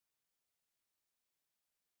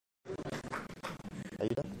Are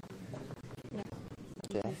you done?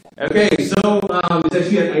 Yeah. Okay, so it's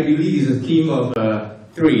actually, I believe, it's a team of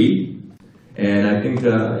 3. And I think,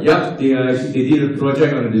 yeah, they did a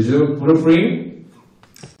project on a digital Photoframe.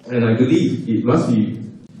 And I believe it must be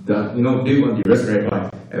the, built on the Raspberry Pi.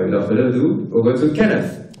 And without further ado, over to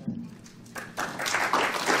Kenneth.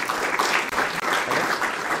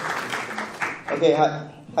 Okay,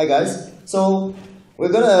 hi guys. So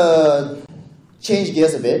we're gonna change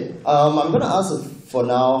gears a bit. I'm gonna ask for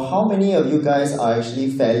now, how many of you guys are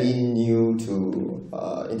actually fairly new to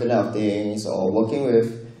Internet of Things or working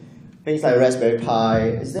with things like Raspberry Pi?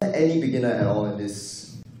 Is there any beginner at all in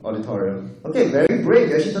this auditorium? Okay, very brave.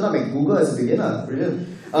 You actually turned up in Google as a beginner. Brilliant.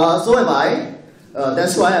 So am I.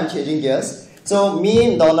 That's why I'm changing gears. So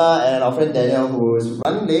me and Dona and our friend Daniel, who is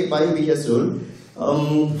running late, but he'll be here soon.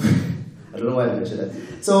 I don't know why I mentioned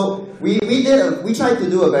that. So we tried to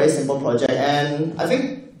do a very simple project, and I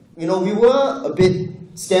think we were a bit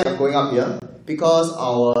scared of going up here because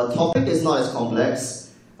our topic is not as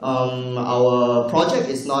complex. Our project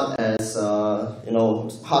is not as hard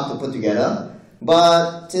to put together.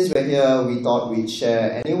 But since we're here, we thought we'd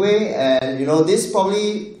share anyway. And this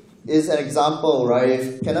probably is an example, right?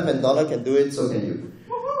 If Kenneth and Dona can do it, so can you,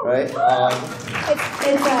 right?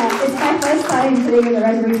 It's my first time sitting in the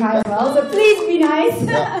Raspberry Pi as well, so please be nice.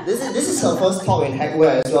 Yeah, this is her first talk in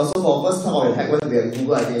Hackware as well. So for our first talk in Hackware to be at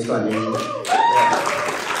Google, I think it's quite amazing.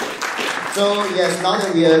 Yeah. So yes, now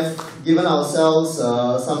that we have given ourselves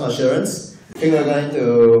some assurance, I think we're going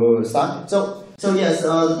to start. So yes,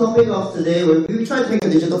 the topic of today, we tried to make a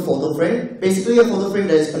digital photo frame. Basically a photo frame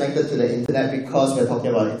that is connected to the internet because we're talking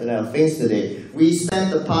about Internet of Things today. We spent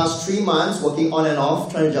the past 3 months working on and off,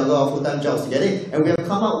 trying to juggle our full-time jobs to get it, and we have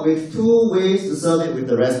come up with 2 ways to serve it with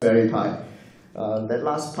the Raspberry Pi. That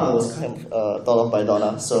last part was kind of thought of by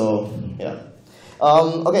Dona, so yeah.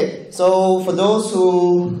 Okay, so for those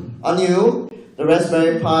who are new, the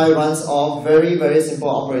Raspberry Pi runs off very, very simple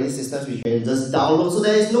operating systems which you can just download. So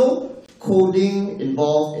there is no coding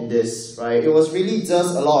involved in this, right? It was really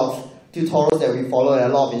just a lot of tutorials that we followed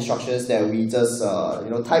and a lot of instructions that we just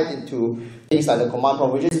typed into things like the command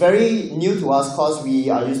prompt, which is very new to us because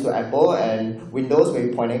we are used to Apple and Windows where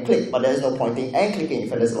we point and click, but there's no pointing and clicking. In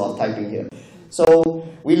fact, there's a lot of typing here. So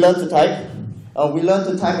we learned to type. And we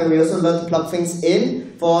also learned to plug things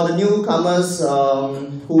in. For the newcomers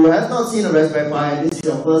who have not seen a Raspberry Pi, and this is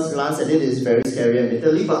your first glance at it, is very scary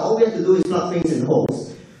admittedly, but all we have to do is plug things in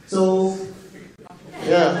holes. So,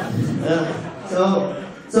 yeah.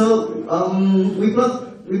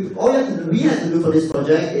 All we had to do for this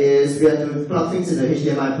project is we had to plug things in the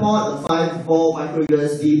HDMI port, a 5-volt micro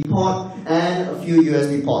USB port, and a few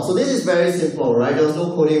USB ports. So this is very simple, right? There was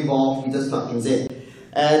no coding involved, we just plug things in.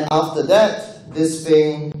 And after that, this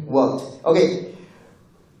thing worked. Okay,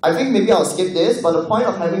 I think maybe I'll skip this, but the point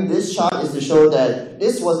of having this chart is to show that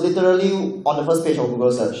this was literally on the first page of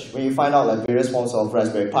Google search, when you find out like various forms of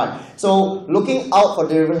Raspberry Pi. So looking out for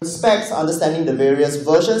different specs, understanding the various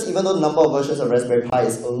versions, even though the number of versions of Raspberry Pi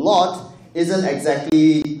is a lot, isn't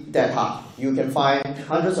exactly that hard. You can find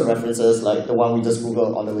hundreds of references like the one we just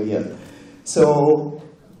Googled on the way here. So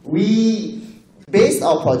we based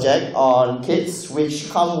our project on kits which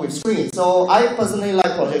come with screens. So I personally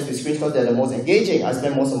like projects with screens because they're the most engaging. I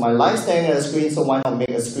spend most of my life staring at a screen, so why not make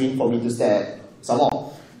a screen for me to stare at some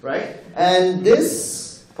more, right? And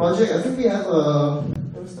this project, I think we have a...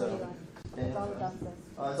 it's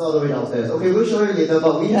all the way downstairs. Okay, we'll show you later,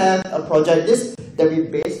 but we have a project that we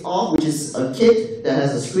based off, which is a kit that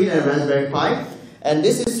has a screen and a Raspberry Pi. And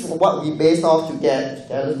this is what we based off to get...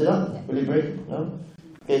 Can I lift it up? Will it break? No?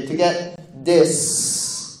 Okay, to get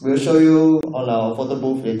this, we'll show you on our photo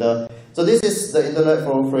booth later. So this is the internet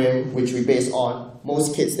Photoframe which we base on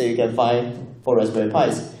most kits that you can find for Raspberry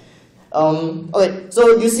Pis. Okay,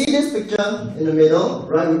 so you see this picture in the middle,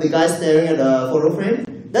 right, with the guy staring at the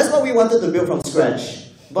Photoframe? That's what we wanted to build from scratch.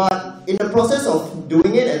 But in the process of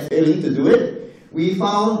doing it and failing to do it, we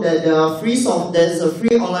found that there's a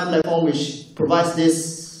free online platform which provides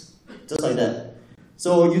this just like that.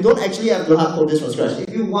 So you don't actually have to hard code this from scratch. If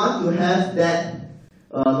you want to have that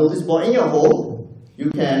notice board in your home, you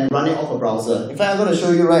can run it off a browser. In fact, I'm going to show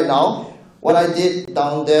you right now what I did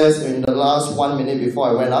down there in the last 1 minute before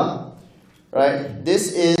I went up. Right?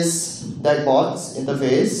 This is DeckBoard's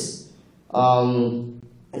interface.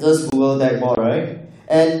 Just Google DeckBoard, right?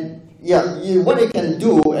 And yeah, what it can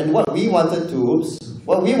do and what we wanted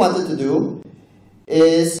to do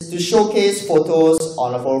is to showcase photos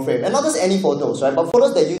on a photo frame. And not just any photos, right? But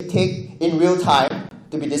photos that you take in real time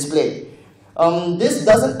to be displayed. This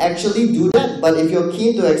doesn't actually do that, but if you're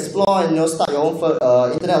keen to explore and start your own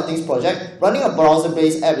Internet of Things project, running a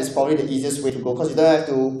browser-based app is probably the easiest way to go because you don't have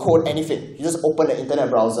to code anything. You just open the internet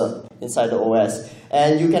browser inside the OS.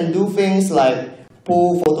 And you can do things like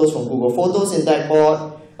pull photos from Google Photos in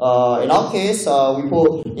Dashboard. In our case, we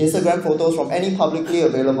pull Instagram photos from any publicly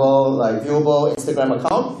available, like viewable Instagram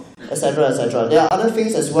account, etc., etc. There are other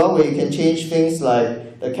things as well where you can change things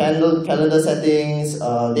like the calendar settings,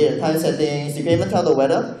 date and time settings. You can even tell the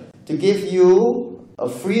weather to give you a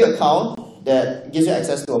free account that gives you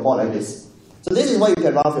access to a board like this. So this is what you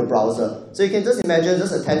can run with your browser. So you can just imagine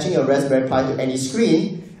just attaching your Raspberry Pi to any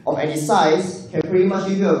screen of any size can pretty much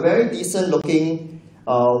give you a very decent looking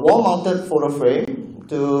wall-mounted photo frame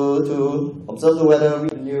to observe the weather,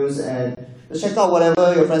 read the news, and to check out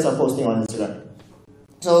whatever your friends are posting on Instagram.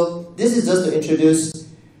 So this is just to introduce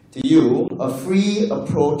to you a free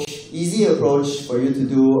approach, easy approach for you to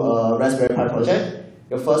do a Raspberry Pi project.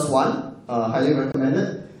 Your first one, highly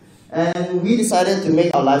recommended. And we decided to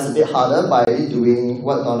make our lives a bit harder by doing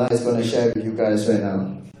what Dona is going to share with you guys right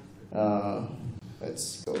now.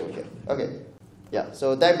 Let's go here. Okay. Yeah,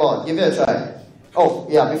 so Dashboard, give it a try. Oh,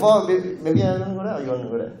 yeah, before, maybe I don't go there or you want to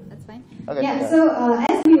go there? That's fine. Okay, yeah, so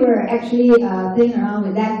as we were actually playing around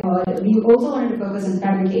with Dashboard, we also wanted to focus on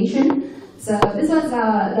fabrication. So this was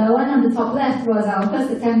the one on the top left was our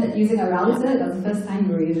first attempt at using a router. That was the first time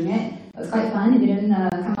we were using it. It was quite fun. It didn't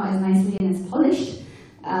come out as nicely and as polished.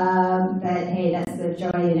 But hey, that's the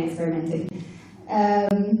joy in experimenting.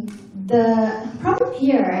 The problem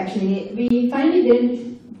here, actually, we finally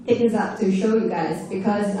didn't pick this up to show you guys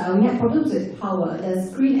because we had problems with power. The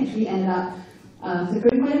screen actually ended up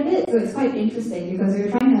flickering quite a bit, so it's quite interesting because we were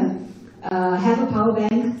trying to have a power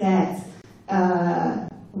bank that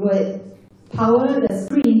would power the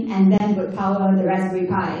screen and then would power the Raspberry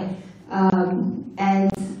Pi.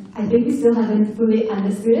 And I think we still haven't fully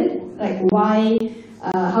understood it, like why,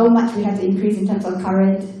 how much we have to increase in terms of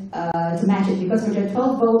current to match it. Because with a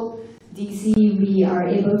 12-volt DC, we are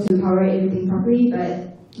able to power everything properly, but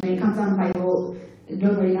when it comes down to 5-volt, I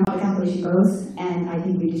don't really know how the calculation goes, and I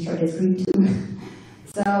think we destroyed the screen too.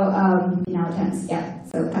 So, in our attempts, yeah,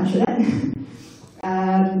 so can't show that.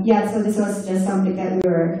 Yeah, so this was just something that we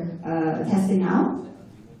were testing out,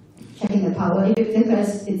 checking the power. If it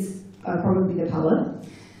flickers, it's probably the power.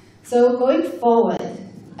 So going forward,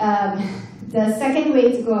 the second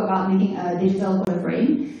way to go about making a digital photo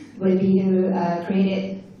frame would be to create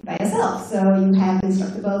it by yourself. So you have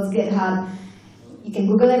Instructables, GitHub, you can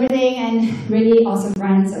Google everything, and really awesome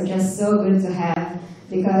friends are just so good to have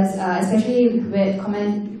because especially with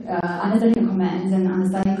understanding commands and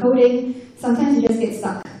understanding coding, sometimes you just get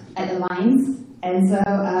stuck at the lines, and so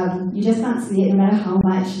you just can't see it no matter how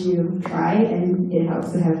much you try, and it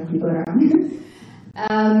helps to have people around.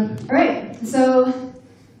 Alright, so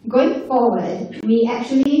going forward, we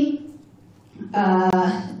actually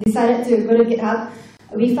decided to go to GitHub.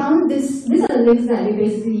 We found these are the links that we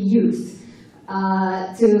basically used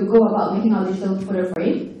to go about making our digital photo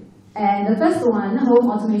frame. And the first one, Home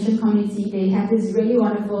Automation Community, they have this really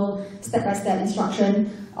wonderful step-by-step instruction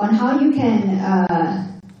on how you can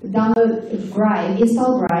download Drive,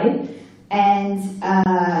 install Drive, and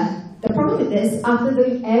the problem with this, after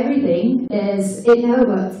doing everything, is it never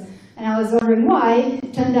worked. And I was wondering why.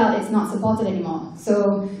 It turned out it's not supported anymore.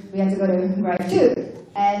 So we had to go to Drive 2.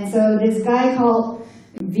 And so this guy called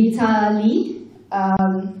Vitaly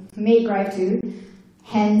made Drive 2.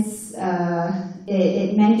 Hence,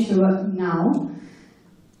 it managed to work now.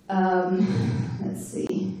 Let's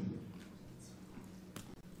see.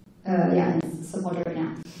 Yeah, it's supported right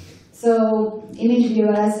now. So, image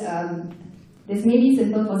viewers, this may be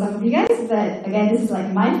simple for some of you guys, but again, this is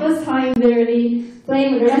like my first time literally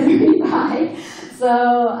playing with the Raspberry Pi. So,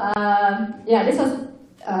 yeah, this was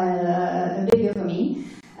a big deal for me.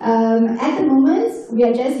 At the moment, we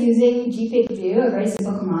are just using gfig view, a very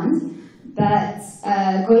simple command. But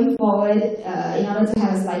going forward, in order to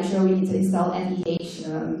have a slideshow, we need to install FEH,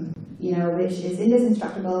 which is in this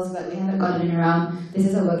Instructables, but we haven't gotten it around. This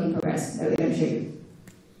is a work in progress that we're going to show you.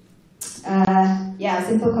 Yeah,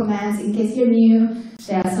 simple commands. In case you're new,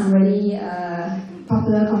 there are some really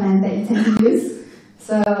popular commands that you tend to use.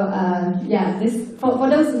 So yeah, this for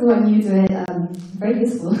those who are new to it, very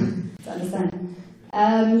useful to understand.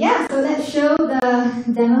 Yeah, so let's show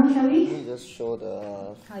the demo, shall we? Let me just show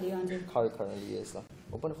the how do you want to? How it currently is.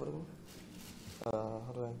 Open the photo.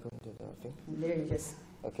 How do I go into the thing? Literally just.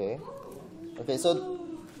 Okay. Okay, so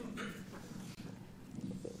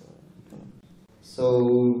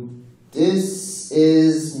this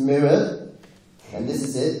is mirrored, and this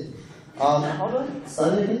is it. How do I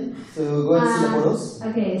start it again? to go and see the photos?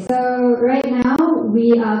 Okay, so right now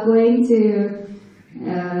we are going to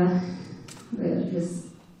just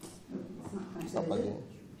Stop plugging.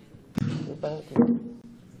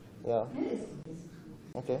 Yeah.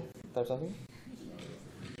 Okay, type something.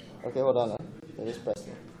 Okay, hold on. You just press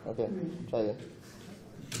it. Okay, try it.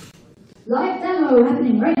 live demo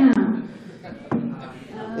happening right now.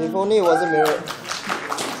 If only it wasn't mirrored.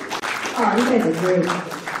 Oh, you guys are great.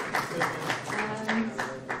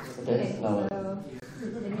 Okay, now.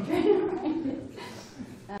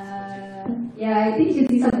 Yeah, I think you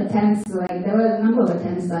see some attempts, like there were a number of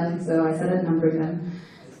attempts done, so I started numbering them.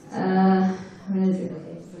 Where is it?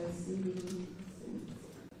 Okay, so CD.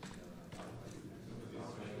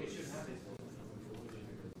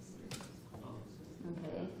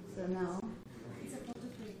 Okay, so now.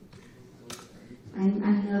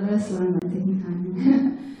 I'm nervous, so I'm taking time.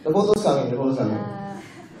 The photo's coming,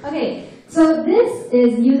 Okay, so this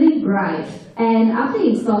is using Drive, and after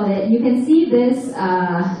you install it, you can see this,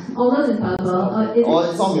 all those in purple.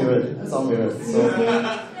 It's all mirrored. So.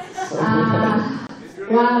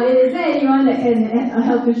 Wow, is there anyone that can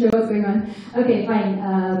help to show what's going on? Okay, fine.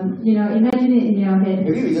 Imagine it in your head.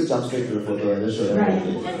 Maybe we just jump straight to the photo and just show them. Right.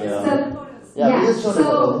 Yeah.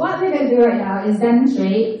 So what we're going to do right now is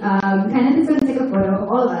demonstrate. Kenneth is going to take a photo of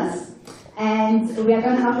all of us, and we are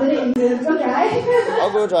going to upload it into Google Drive.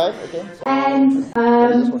 Google Drive, okay. And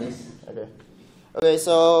Okay,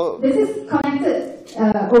 so this is connected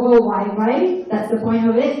over Wi-Fi. That's the point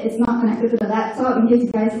of it. It's not connected to the laptop in case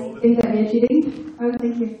you guys think that we are cheating. Oh,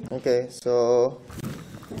 thank you. Okay, so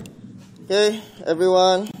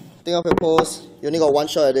everyone, think of your pose. You only got one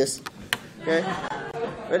shot at this. Okay,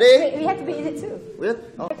 ready? Wait, we have to be in it too.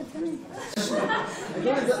 Oh.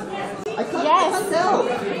 I can't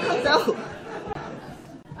tell.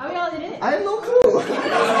 Are we all in it? I have no clue.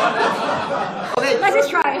 Okay, Let's just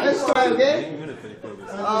try. Let's try, okay?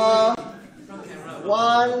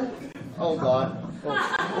 One. Oh God.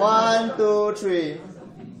 1, 2, 3.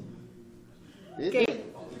 Okay.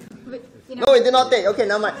 No, it did not take. Okay,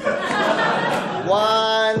 never mind.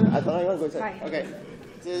 One. I don't know. You want to go inside? Right. Okay.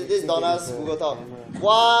 This is Dona's Google Talk.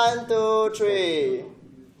 1, 2, 3.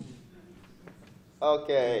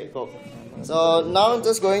 Okay, cool. So now I'm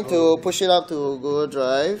just going to push it up to Google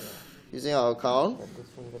Drive using our account.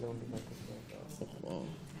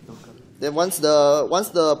 Then once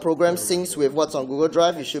the program syncs with what's on Google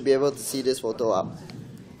Drive, you should be able to see this photo up.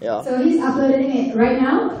 Yeah. So he's uploading it right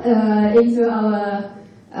now into our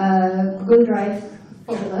Google Drive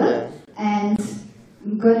folder, and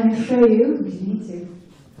I'm gonna show you. We need to.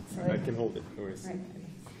 I can hold it. No worries. Right.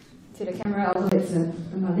 To the camera, although it's a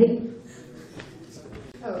public.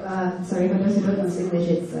 Oh, sorry, for those who don't know English,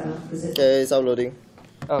 it's Okay, it's uploading.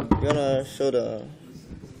 Oh, you wanna show the?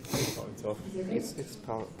 Oh, it's off. It's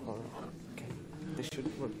power. Okay, this should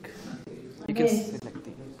work. You Okay. can select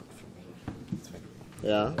the. It's fine.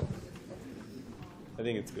 Yeah, I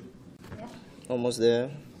think it's good. almost there.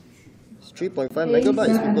 It's 3.5 Okay,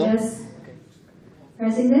 megabytes, so I'm people. just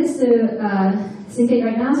pressing this to sync it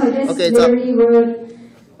right now. So I just Okay, it's up. literally wrote.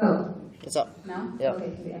 Oh, It's up. now? Yeah.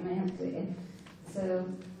 Okay, I might have to do it again. So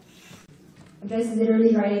I'm just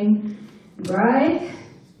literally writing Drive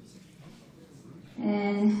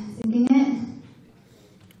and syncing it.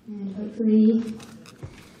 And hopefully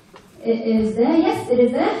it is there. Yes, it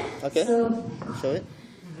is there. Okay. So, Show it.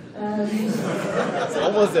 It's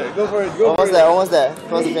almost there. Go for it. Go Almost for there. Almost there.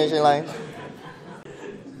 Cross the finishing line. right.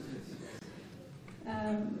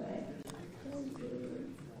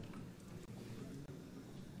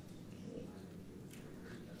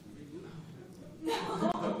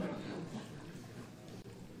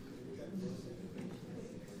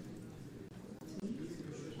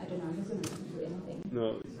 I don't know. I'm just gonna do anything. it.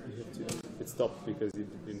 No, you have to. It stopped because you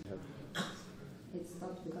didn't have. It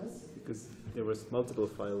stopped Because there was multiple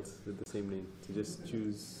files with the same name. To just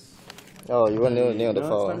choose. Oh, you want to nail the No,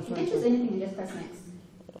 file. it's You can choose anything and just press next.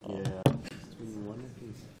 Yeah. Just choose one, I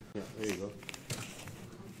think. Yeah. There you go.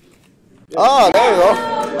 Oh, there we go.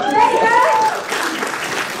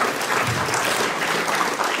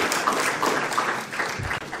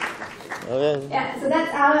 Okay. Yeah, so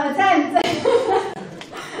that's our attempt.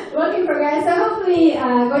 Work in progress. So hopefully,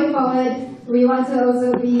 going forward, we want to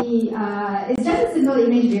also be, it's just a simple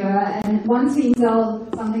image viewer, and once we install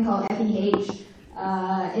something called FEH,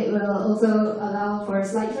 it will also allow for a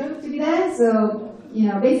slideshow to be there. So,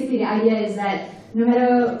 basically the idea is that no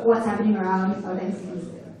matter what's happening around, no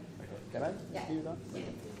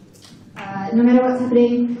matter what's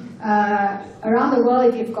happening around the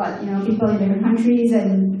world, if you've got people in different countries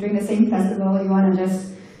and during the same festival, you want to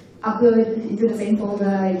just upload into the same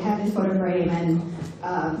folder, you have this photo frame, and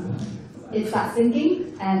it starts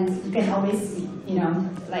syncing, and you can always, you know,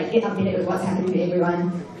 like get updated with what's happening to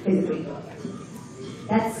everyone physically.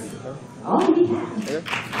 That's all we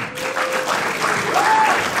have.